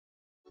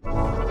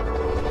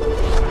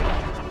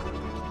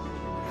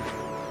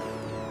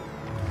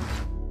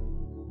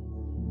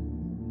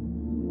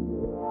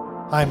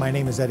Hi, my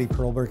name is Eddie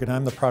Perlberg and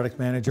I'm the product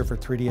manager for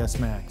 3ds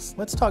Max.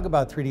 Let's talk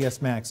about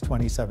 3ds Max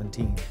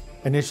 2017.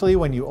 Initially,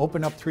 when you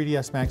open up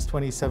 3ds Max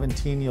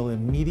 2017, you'll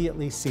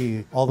immediately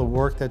see all the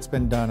work that's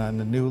been done on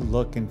the new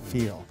look and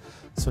feel.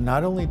 So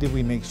not only did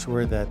we make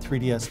sure that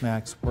 3ds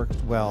Max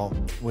worked well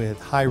with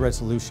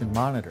high-resolution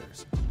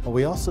monitors, but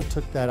we also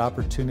took that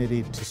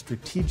opportunity to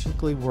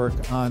strategically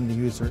work on the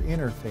user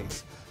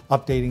interface,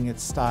 updating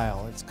its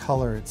style, its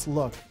color, its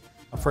look.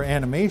 For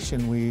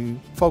animation, we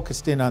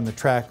focused in on the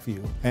track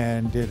view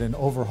and did an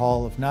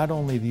overhaul of not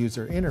only the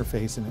user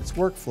interface and its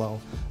workflow,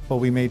 but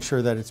we made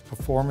sure that its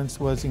performance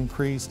was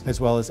increased,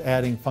 as well as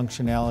adding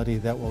functionality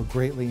that will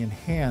greatly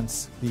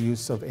enhance the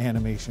use of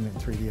animation in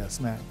 3ds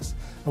Max.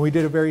 And we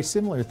did a very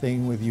similar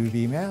thing with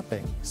UV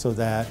mapping, so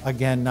that,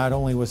 again, not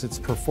only was its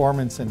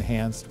performance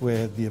enhanced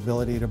with the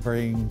ability to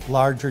bring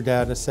larger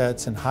data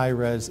sets and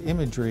high-res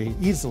imagery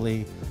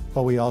easily,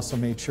 but we also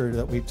made sure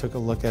that we took a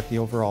look at the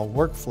overall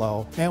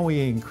workflow, and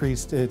we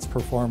increased its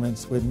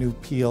performance with new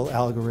peel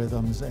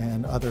algorithms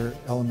and other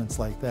elements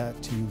like that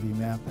to UV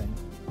mapping.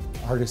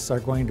 Artists are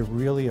going to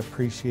really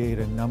appreciate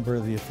a number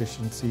of the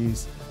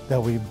efficiencies that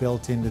we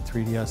built into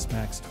 3ds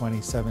Max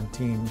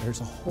 2017.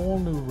 There's a whole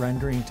new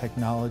rendering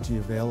technology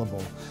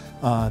available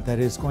that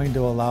is going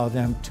to allow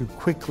them to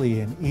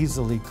quickly and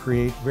easily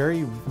create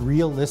very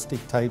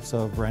realistic types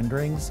of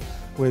renderings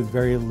with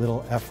very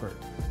little effort.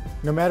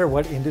 No matter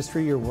what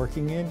industry you're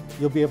working in,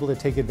 you'll be able to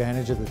take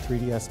advantage of the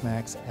 3ds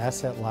Max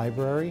asset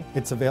library.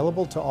 It's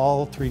available to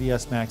all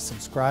 3ds Max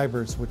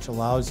subscribers, which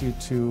allows you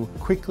to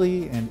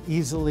quickly and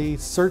easily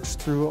search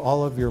through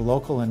all of your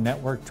local and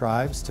network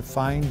drives to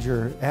find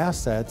your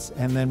assets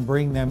and then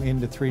bring them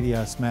into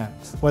 3ds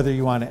Max. Whether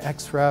you want to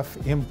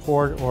XREF,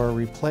 import, or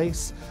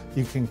replace,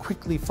 you can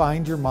quickly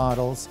find your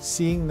models,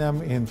 seeing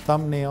them in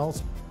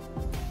thumbnails.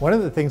 One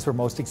of the things we're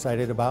most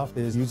excited about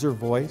is user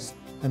voice.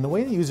 And the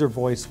way the user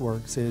voice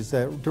works is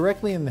that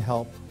directly in the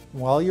help,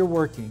 while you're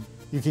working,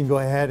 you can go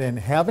ahead and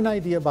have an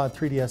idea about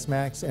 3ds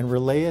Max and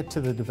relay it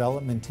to the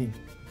development team.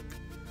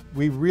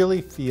 We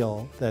really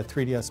feel that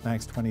 3ds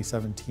Max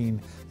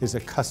 2017 is a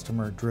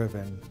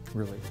customer-driven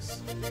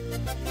release.